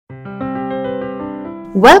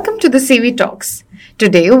Welcome to the CV Talks.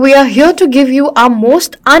 Today we are here to give you our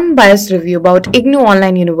most unbiased review about Ignou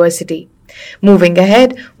Online University. Moving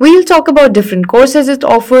ahead, we'll talk about different courses it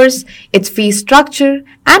offers, its fee structure,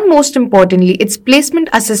 and most importantly, its placement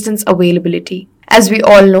assistance availability. As we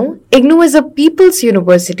all know, Ignou is a people's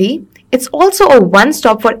university. It's also a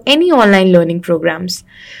one-stop for any online learning programs.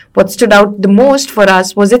 What stood out the most for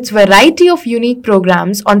us was its variety of unique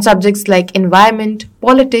programs on subjects like environment,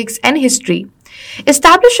 politics, and history.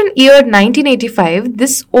 Established in year 1985,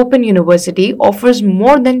 this open university offers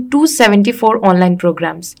more than 274 online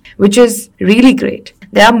programs, which is really great.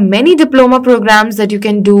 There are many diploma programs that you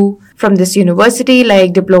can do from this university,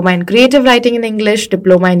 like Diploma in Creative Writing in English,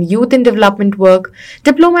 Diploma in Youth and Development Work,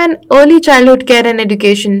 Diploma in Early Childhood Care and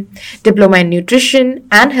Education, Diploma in Nutrition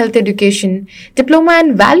and Health Education, Diploma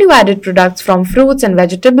in Value-Added Products from Fruits and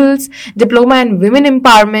Vegetables, Diploma in Women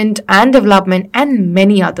Empowerment and Development, and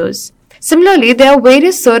many others. Similarly, there are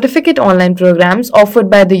various certificate online programs offered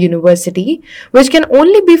by the university, which can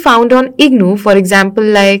only be found on Ignou, for example,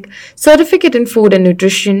 like Certificate in Food and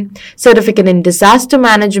Nutrition, Certificate in Disaster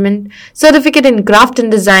Management, Certificate in Craft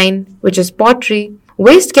and Design, which is pottery,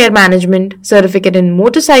 Waste Care Management, Certificate in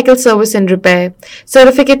Motorcycle Service and Repair,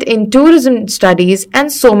 Certificate in Tourism Studies,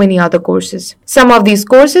 and so many other courses. Some of these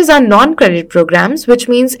courses are non-credit programs, which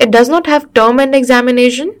means it does not have term and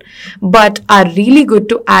examination, but are really good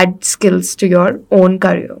to add skills to your own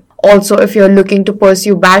career. Also, if you're looking to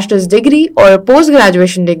pursue bachelor's degree or a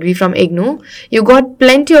post-graduation degree from Ignou, you got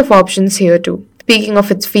plenty of options here too. Speaking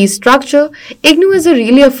of its fee structure, Ignou is a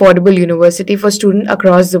really affordable university for students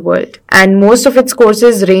across the world, and most of its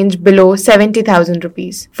courses range below 70,000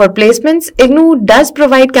 rupees. For placements, Ignou does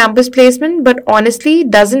provide campus placement, but honestly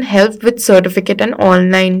doesn't help with certificate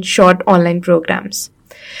and short online programs.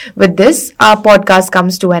 With this, our podcast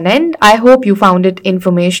comes to an end. I hope you found it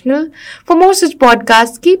informational. For more such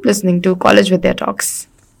podcasts, keep listening to College Vidya Talks.